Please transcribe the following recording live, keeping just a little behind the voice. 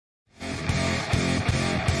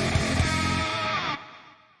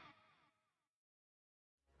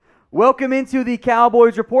Welcome into the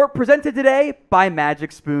Cowboys Report, presented today by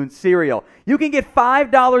Magic Spoon Cereal. You can get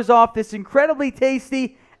 $5 off this incredibly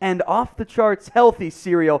tasty and off-the-charts healthy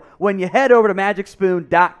cereal when you head over to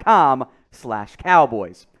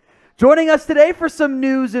magicspoon.com/Cowboys. Joining us today for some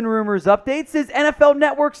news and rumors updates is NFL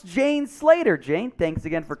Network's Jane Slater. Jane, thanks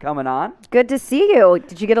again for coming on. Good to see you.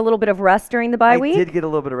 Did you get a little bit of rest during the bye week? I did get a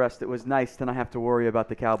little bit of rest. It was nice to not have to worry about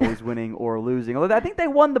the Cowboys winning or losing. Although I think they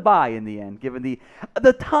won the bye in the end, given the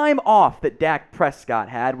time off that Dak Prescott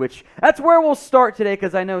had, which that's where we'll start today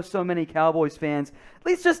because I know so many Cowboys fans, at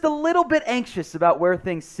least just a little bit anxious about where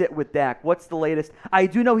things sit with Dak. What's the latest? I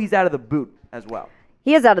do know he's out of the boot as well.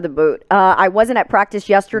 He is out of the boot. I wasn't at practice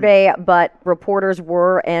yesterday, but reporters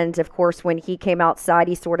were, and of course when he came outside,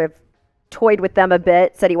 he sort of toyed with them a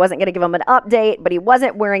bit, said he wasn't going to give them an update, but he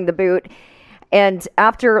wasn't wearing the boot. And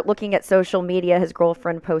after looking at social media, his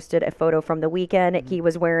girlfriend posted a photo from the weekend. He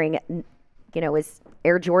was wearing, his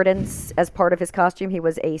Air Jordans as part of his costume. He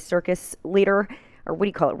was a circus leader. Or what do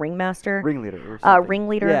you call it, ringmaster? Ringleader.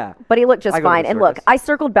 Ringleader. Yeah. But he looked just fine. And look, I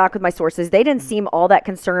circled back with my sources. They didn't seem all that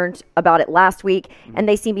concerned about it last week, and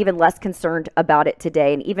they seem even less concerned about it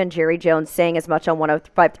today. And even Jerry Jones saying as much on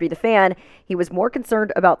 105.3 The Fan, he was more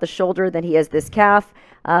concerned about the shoulder than he is this calf.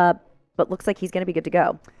 But looks like he's going to be good to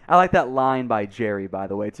go. I like that line by Jerry, by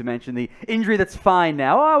the way, to mention the injury that's fine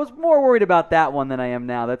now. Oh, I was more worried about that one than I am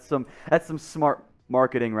now. That's some smart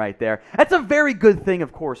marketing right there. That's a very good thing,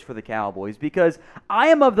 of course, for the Cowboys, because I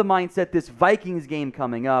am of the mindset this Vikings game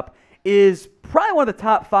coming up is probably one of the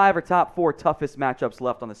top 5 or top 4 toughest matchups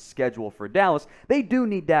left on the schedule for Dallas. They do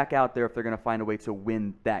need Dak out there if they're going to find a way to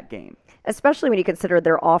win that game. Especially when you consider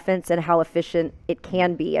their offense and how efficient it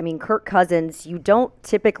can be. I mean, Kirk Cousins, you don't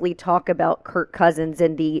typically talk about Kirk Cousins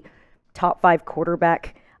in the top 5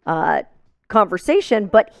 quarterback conversation,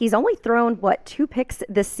 but he's only thrown, 2 picks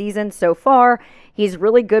this season so far. He's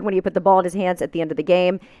really good when you put the ball in his hands at the end of the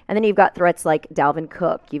game. And then you've got threats like Dalvin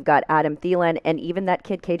Cook. You've got Adam Thielen, and even that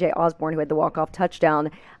kid KJ Osborne who had the walk-off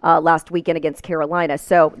touchdown last weekend against Carolina.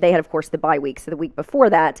 So they had, of course, the bye week, so the week before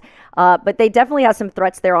that. But they definitely have some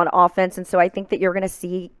threats there on offense, and so I think that you're going to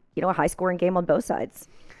see, a high-scoring game on both sides.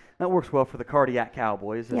 That works well for the Cardiac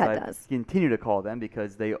Cowboys, as Yeah, it I does. continue to call them,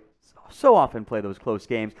 because they so often play those close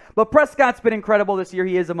games. But Prescott's been incredible this year.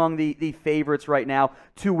 He is among the favorites right now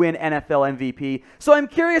to win NFL MVP. So I'm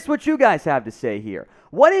curious what you guys have to say here.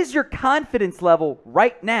 What is your confidence level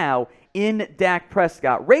right now in Dak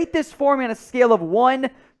Prescott? Rate this for me on a scale of 1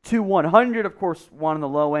 to 100. Of course, 1 on the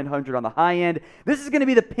low end, 100 on the high end. This is going to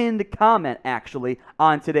be the pinned comment, actually,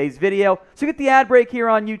 on today's video. So get the ad break here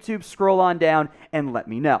on YouTube, scroll on down, and let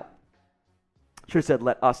me know. Should have said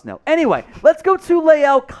let us know. Anyway, let's go to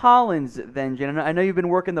La'el Collins then, Jen. I know you've been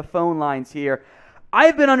working the phone lines here.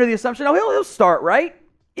 I've been under the assumption, he'll start, right?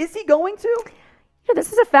 Is he going to?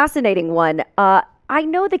 This is a fascinating one. I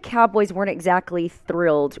know the Cowboys weren't exactly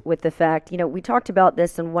thrilled with the fact, we talked about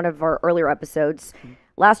this in one of our earlier episodes.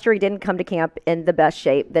 Last year, he didn't come to camp in the best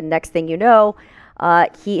shape. The next thing you know,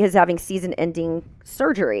 he is having season-ending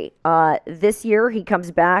surgery. This year, he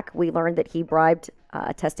comes back. We learned that he bribed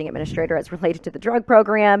a testing administrator as related to the drug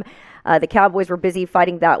program. The Cowboys were busy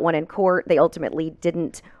fighting that one in court. They ultimately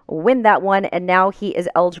didn't win that one, and now he is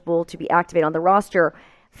eligible to be activated on the roster.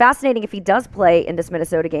 Fascinating if he does play in this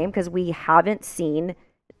Minnesota game, because we haven't seen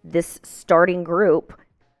this starting group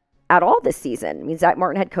at all this season. I mean, Zach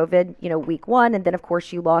Martin had COVID, week 1, and then, of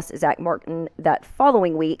course, you lost Zach Martin that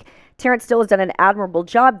following week. Terence Steele has done an admirable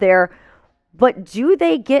job there, but do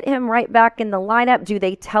they get him right back in the lineup? Do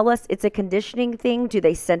they tell us it's a conditioning thing? Do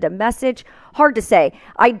they send a message? Hard to say.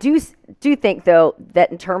 I do think, though,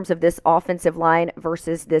 that in terms of this offensive line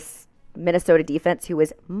versus this Minnesota defense, who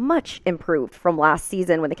was much improved from last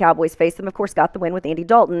season when the Cowboys faced them, of course, got the win with Andy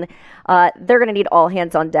Dalton, they're going to need all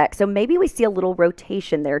hands on deck. So maybe we see a little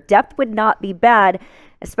rotation there. Depth would not be bad,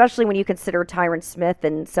 especially when you consider Tyron Smith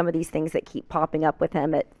and some of these things that keep popping up with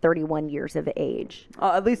him at 31 years of age.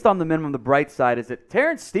 At least on the minimum, the bright side is that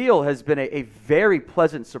Terence Steele has been a very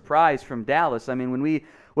pleasant surprise from Dallas. I mean, when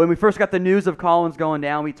we first got the news of Collins going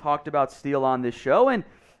down, we talked about Steele on this show, and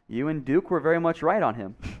you and Duke were very much right on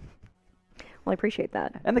him. Well, I appreciate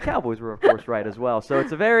that. And the Cowboys were, of course, right as well. So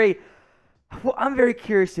it's I'm very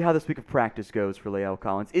curious to see how this week of practice goes for La'el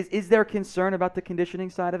Collins. Is there concern about the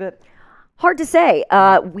conditioning side of it? Hard to say.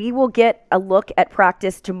 We will get a look at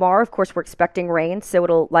practice tomorrow. Of course, we're expecting rain, so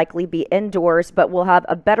it'll likely be indoors, but we'll have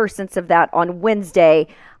a better sense of that on Wednesday.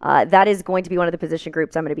 That is going to be one of the position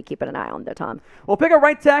groups I'm going to be keeping an eye on, though, Tom. Well, pick a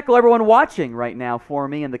right tackle, everyone watching right now, for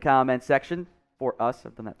me in the comment section. For us,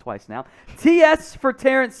 I've done that twice now. TS for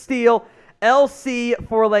Terence Steele. LC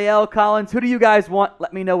for Lael Collins. Who do you guys want?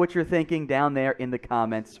 Let me know what you're thinking down there in the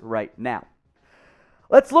comments right now.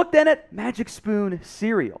 Let's look then at Magic Spoon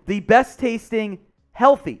cereal, the best tasting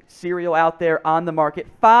healthy cereal out there on the market.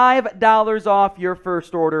 $5 off your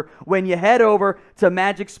first order when you head over to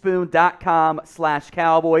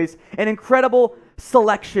magicspoon.com/Cowboys. An incredible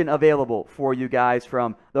selection available for you guys,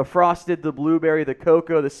 from the frosted, the blueberry, the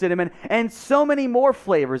cocoa, the cinnamon, and so many more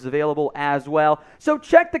flavors available as well. So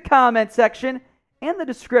check the comment section and the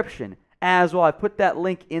description as well. I put that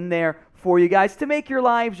link in there for you guys to make your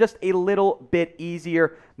lives just a little bit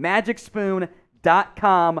easier.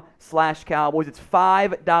 magicspoon.com/Cowboys. It's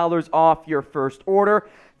 $5 off your first order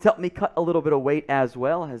to help me cut a little bit of weight as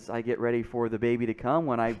well as I get ready for the baby to come,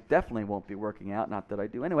 when I definitely won't be working out. Not that I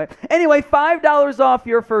do anyway. Anyway, $5 off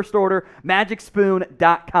your first order,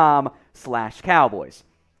 magicspoon.com/Cowboys.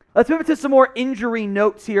 Let's move into some more injury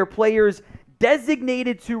notes here. Players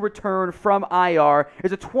designated to return from IR.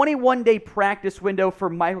 There's a 21-day practice window for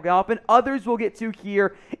Michael Gallup, and others we'll get to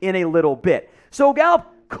here in a little bit. So Gallup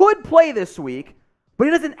could play this week, but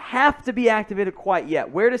he doesn't have to be activated quite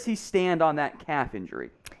yet. Where does he stand on that calf injury?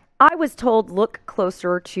 I was told look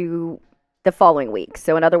closer to the following week.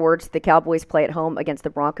 So in other words, the Cowboys play at home against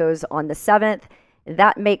the Broncos on the 7th.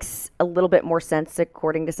 That makes a little bit more sense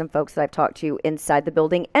according to some folks that I've talked to inside the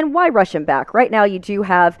building. And why rush him back? Right now you do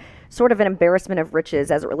have sort of an embarrassment of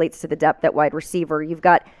riches as it relates to the depth at wide receiver. You've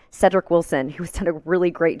got Cedric Wilson, who's done a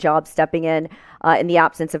really great job stepping in the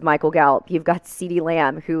absence of Michael Gallup. You've got CeeDee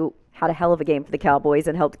Lamb, who had a hell of a game for the Cowboys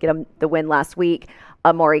and helped get them the win last week.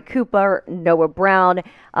 Amari Cooper, Noah Brown.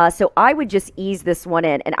 So I would just ease this one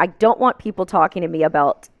in. And I don't want people talking to me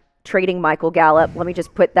about trading Michael Gallup. Let me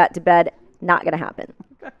just put that to bed. Not going to happen.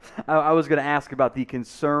 I was going to ask about the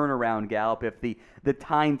concern around Gallup, if the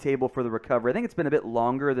timetable for the recovery. I think it's been a bit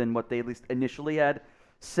longer than what they at least initially had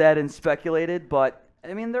said and speculated, but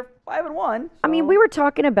I mean, they're 5-1. So. I mean, we were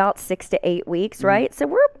talking about 6 to 8 weeks, right? So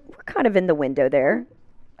we're kind of in the window there.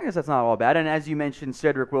 I guess that's not all bad. And as you mentioned,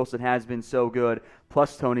 Cedric Wilson has been so good,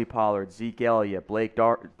 plus Tony Pollard, Zeke Elliott, Blake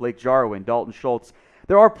Jarwin, Dalton Schultz.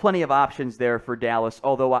 There are plenty of options there for Dallas,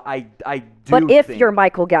 although I do But if you're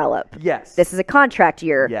Michael Gallup, yes, this is a contract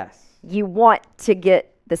year. Yes. You want to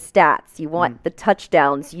get the stats. You want the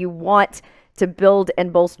touchdowns. You want to build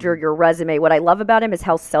and bolster your resume. What I love about him is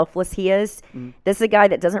how selfless he is. This is a guy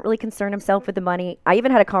that doesn't really concern himself with the money. I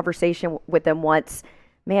even had a conversation with him once.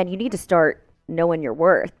 Man, you need to start knowing your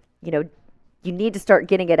worth. You know, you need to start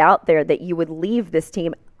getting it out there that you would leave this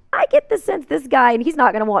team. I get the sense this guy, and he's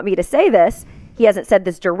not going to want me to say this, he hasn't said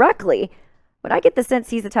this directly, but I get the sense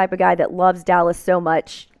he's the type of guy that loves Dallas so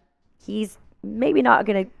much, he's maybe not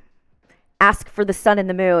going to ask for the sun and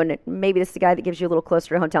the moon. Maybe this is the guy that gives you a little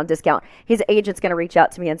closer to hometown discount. His agent's going to reach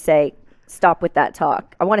out to me and say, stop with that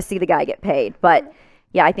talk. I want to see the guy get paid. But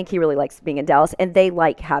yeah, I think he really likes being in Dallas, and they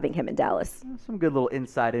like having him in Dallas. Some good little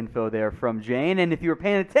inside info there from Jane. And if you were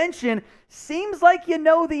paying attention, seems like you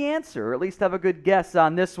know the answer, or at least have a good guess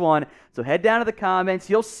on this one. So head down to the comments.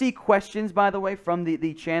 You'll see questions, by the way, from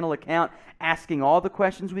the channel account, asking all the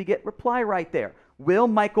questions we get. Reply right there. Will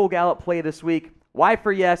Michael Gallup play this week? Y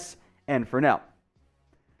for yes, and for no.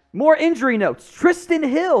 More injury notes. Trysten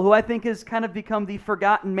Hill, who I think has kind of become the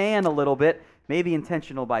forgotten man a little bit, maybe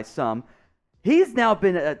intentional by some. He's now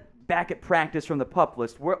been back at practice from the PUP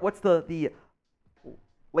list. What's the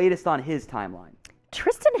latest on his timeline?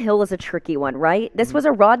 Trysten Hill is a tricky one, right? This was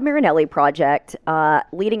a Rod Marinelli project.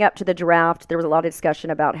 Leading up to the draft, there was a lot of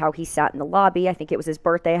discussion about how he sat in the lobby. I think it was his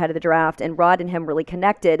birthday ahead of the draft, and Rod and him really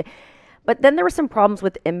connected. But then there were some problems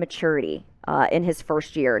with immaturity in his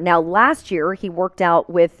first year. Now, last year, he worked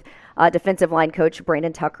out with defensive line coach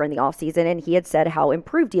Brandon Tucker in the offseason, and he had said how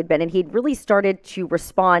improved he had been, and he'd really started to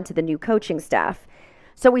respond to the new coaching staff.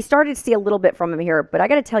 So we started to see a little bit from him here, but I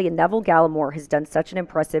got to tell you, Neville Gallimore has done such an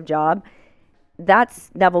impressive job. That's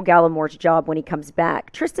Neville Gallimore's job when he comes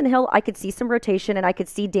back. Trysten Hill, I could see some rotation, and I could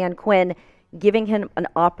see Dan Quinn giving him an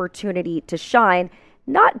opportunity to shine,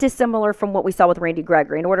 not dissimilar from what we saw with Randy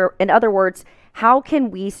Gregory. In other words, how can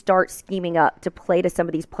we start scheming up to play to some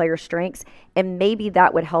of these player strengths? And maybe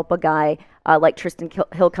that would help a guy like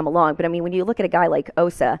Trysten Hill come along. But I mean, when you look at a guy like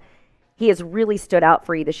Osa, he has really stood out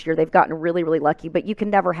for you this year. They've gotten really, really lucky, but you can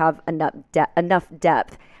never have enough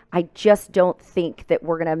depth. I just don't think that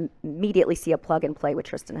we're going to immediately see a plug and play with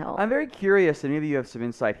Trysten Hill. I'm very curious, and maybe you have some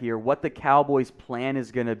insight here, what the Cowboys' plan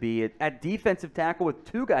is going to be at defensive tackle with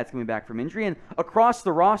two guys coming back from injury and across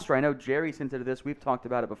the roster. I know Jerry's hinted at this. We've talked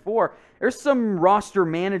about it before. There's some roster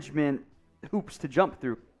management hoops to jump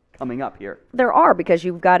through coming up here. There are, because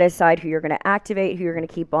you've got to decide who you're going to activate, who you're going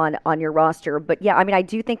to keep on your roster. But yeah, I mean, I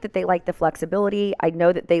do think that they like the flexibility. I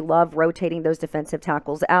know that they love rotating those defensive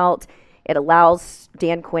tackles out. It allows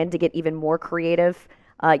Dan Quinn to get even more creative.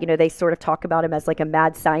 They sort of talk about him as like a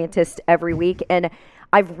mad scientist every week. And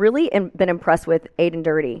I've really been impressed with Aiden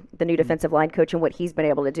Dirty, the new defensive line coach, and what he's been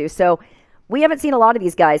able to do. So we haven't seen a lot of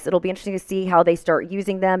these guys. It'll be interesting to see how they start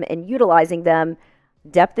using them and utilizing them.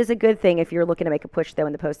 Depth is a good thing if you're looking to make a push, though,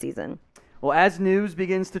 in the postseason. Well, as news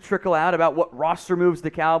begins to trickle out about what roster moves the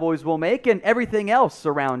Cowboys will make and everything else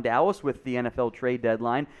around Dallas with the NFL trade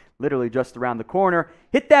deadline literally just around the corner,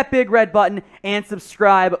 hit that big red button and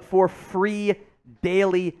subscribe for free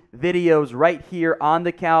daily videos right here on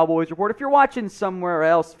the Cowboys Report. If you're watching somewhere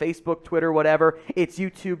else, Facebook, Twitter, whatever, it's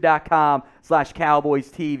youtube.com/Cowboys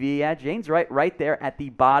TV. Yeah, Jane's right there at the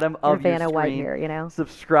bottom of your screen. White here,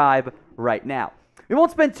 Subscribe right now. We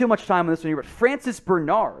won't spend too much time on this one here, but Francis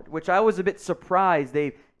Bernard, which I was a bit surprised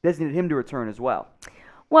they designated him to return as well.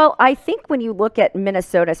 Well, I think when you look at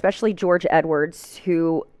Minnesota, especially George Edwards,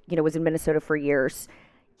 who was in Minnesota for years,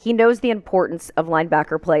 he knows the importance of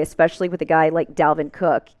linebacker play, especially with a guy like Dalvin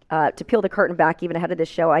Cook. To peel the curtain back even ahead of this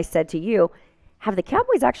show, I said to you, have the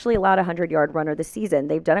Cowboys actually allowed a 100-yard runner this season?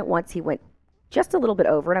 They've done it once. He went just a little bit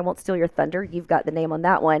over, and I won't steal your thunder. You've got the name on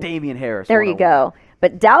that one. Damian Harris. There you go.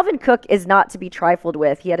 But Dalvin Cook is not to be trifled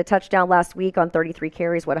with. He had a touchdown last week on 33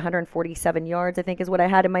 carries, 147 yards, I think is what I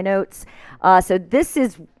had in my notes. So this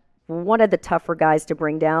is one of the tougher guys to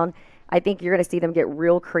bring down. I think you're going to see them get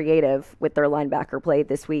real creative with their linebacker play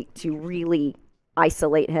this week to really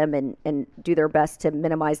isolate him and do their best to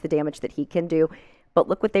minimize the damage that he can do. But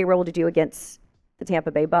look what they were able to do against the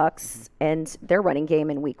Tampa Bay Bucks and their running game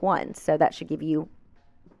in week 1. So that should give you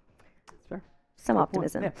some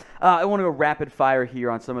optimism. Yeah. I want to go rapid fire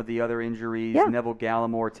here on some of the other injuries. Yeah. Neville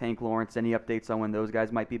Gallimore, Tank Lawrence, any updates on when those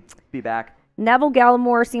guys might be back? Neville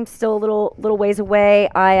Gallimore seems still a little ways away.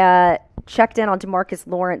 I checked in on DeMarcus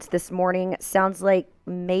Lawrence this morning. Sounds like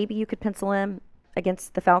maybe you could pencil him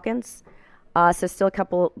against the Falcons. So still a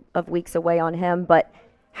couple of weeks away on him. But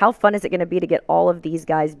how fun is it going to be to get all of these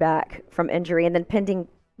guys back from injury and then pending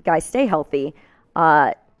guys stay healthy?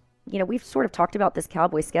 We've sort of talked about this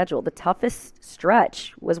Cowboys schedule. The toughest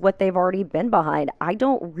stretch was what they've already been behind. I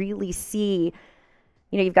don't really see,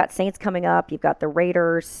 you've got Saints coming up. You've got the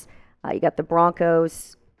Raiders. You got the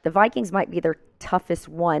Broncos. The Vikings might be their toughest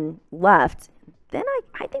one left. Then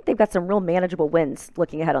I think they've got some real manageable wins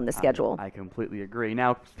looking ahead on the schedule. I completely agree.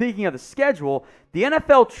 Now, speaking of the schedule, the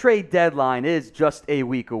NFL trade deadline is just a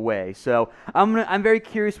week away. So I'm very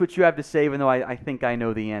curious what you have to say, even though I think I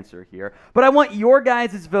know the answer here. But I want your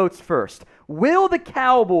guys' votes first. Will the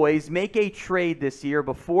Cowboys make a trade this year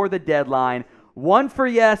before the deadline? 1 for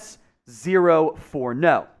yes, 0 for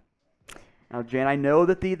no. Now, Jan, I know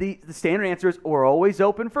that the standard answer is we're always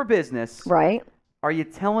open for business. Right. Are you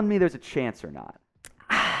telling me there's a chance or not?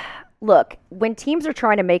 Look, when teams are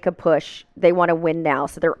trying to make a push, they want to win now.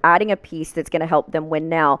 So they're adding a piece that's going to help them win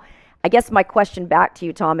now. I guess my question back to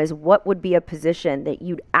you, Tom, is what would be a position that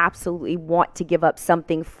you'd absolutely want to give up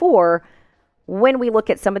something for when we look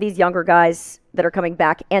at some of these younger guys that are coming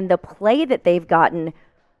back and the play that they've gotten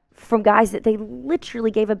from guys that they literally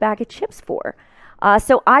gave a bag of chips for?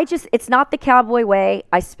 So it's not the Cowboy way.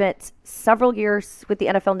 I spent several years with the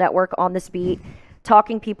NFL Network on this beat,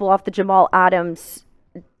 talking people off the Jamal Adams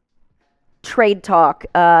trade talk.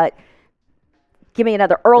 Give me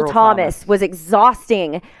another. Earl Thomas was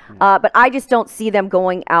exhausting. But I just don't see them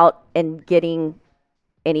going out and getting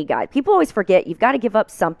any guy. People always forget you've got to give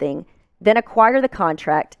up something, then acquire the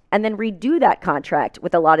contract, and then redo that contract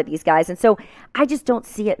with a lot of these guys. And so I just don't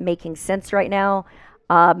see it making sense right now.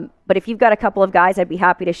 But if you've got a couple of guys, I'd be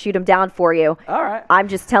happy to shoot them down for you. All right. I'm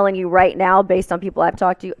just telling you right now, based on people I've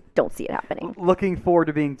talked to, don't see it happening. Looking forward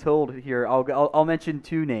to being told here. I'll mention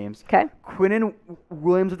 2 names. Okay. Quinnen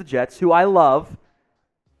Williams of the Jets, who I love.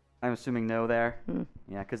 I'm assuming no there.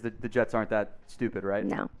 Yeah, because the Jets aren't that stupid, right?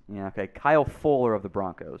 No. Yeah, okay. Kyle Fuller of the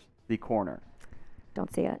Broncos, the corner.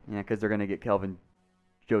 Don't see it. Yeah, because they're going to get Kelvin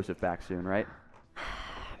Joseph back soon, right?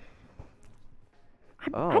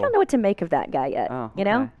 I don't know what to make of that guy yet. Oh, you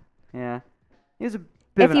know? Yeah. He's a bit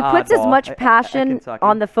if of he an puts as oddball much passion at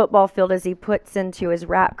on the football field as he puts into his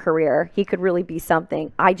rap career, he could really be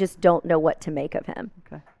something. I just don't know what to make of him.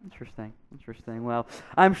 Okay. Interesting. Well,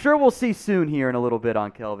 I'm sure we'll see soon here in a little bit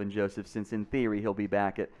on Kelvin Joseph, since in theory he'll be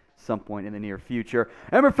back at some point in the near future.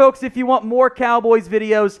 Remember, folks, if you want more Cowboys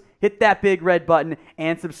videos, hit that big red button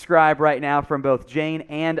and subscribe right now from both Jane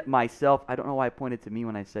and myself. I don't know why I pointed to me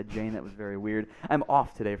when I said Jane. That was very weird. I'm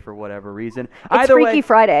off today for whatever reason. It's Freaky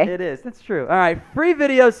Friday. It is. That's true. All right, free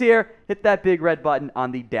videos here. Hit that big red button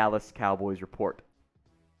on the Dallas Cowboys Report.